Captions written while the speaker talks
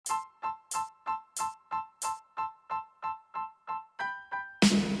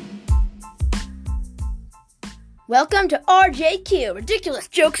Welcome to RJQ, Ridiculous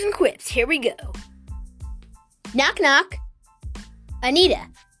Jokes and Quips. Here we go. Knock, knock. Anita.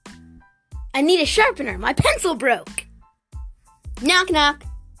 I need a sharpener. My pencil broke. Knock, knock.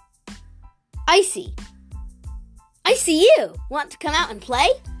 Icy. I see you. Want to come out and play?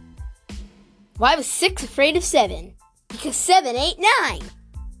 Why was 6 afraid of 7? Because 7 ain't 9.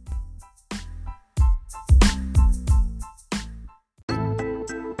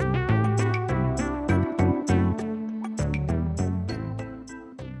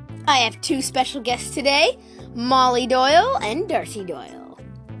 I have 2 special guests today, Molly Doyle and Darcy Doyle.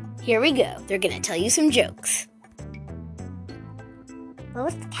 Here we go. They're going to tell you some jokes. What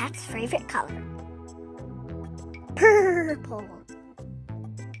was the cat's favorite color? Purple.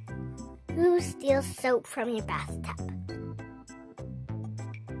 Who steals soap from your bathtub?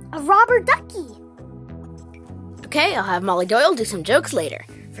 A robber ducky. Okay, I'll have Molly Doyle do some jokes later.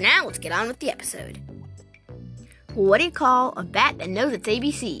 For now, let's get on with the episode. What do you call a bat that knows its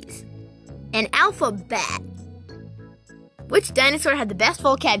ABCs? An alphabet. Which dinosaur had the best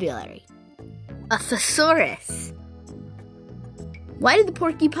vocabulary? A thesaurus. Why did the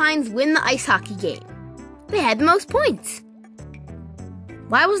porcupines win the ice hockey game? They had the most points.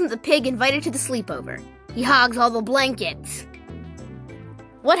 Why wasn't the pig invited to the sleepover? He hogs all the blankets.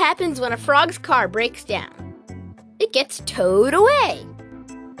 What happens when a frog's car breaks down? It gets towed away.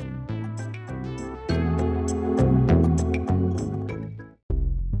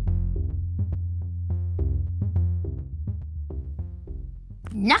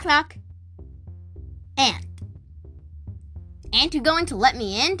 Knock, knock. Ant. Ain't you going to let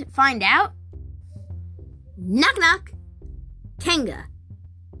me in to find out? Knock, knock. Kanga.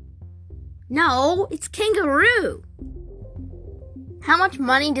 No, it's kangaroo. How much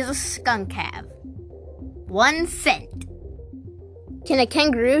money does a skunk have? 1 cent. Can a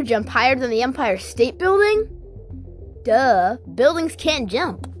kangaroo jump higher than the Empire State Building? Duh, buildings can't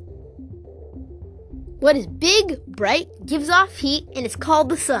jump. What is big, bright, gives off heat, and is called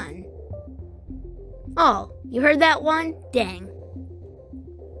the sun? Oh, you heard that one? Dang.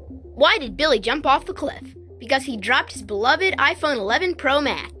 Why did Billy jump off the cliff? Because he dropped his beloved iPhone 11 Pro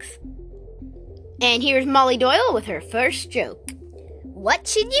Max. And here's Molly Doyle with her first joke. What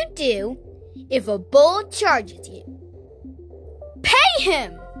should you do if a bull charges you? Pay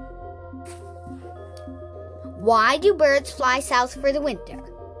him! Why do birds fly south for the winter?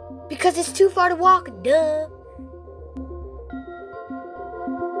 Because it's too far to walk, duh.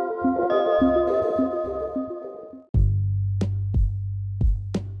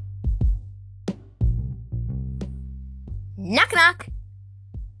 Knock, knock.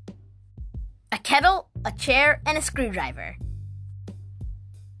 A kettle, a chair, and a screwdriver.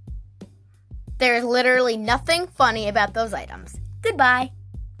 There is literally nothing funny about those items. Goodbye.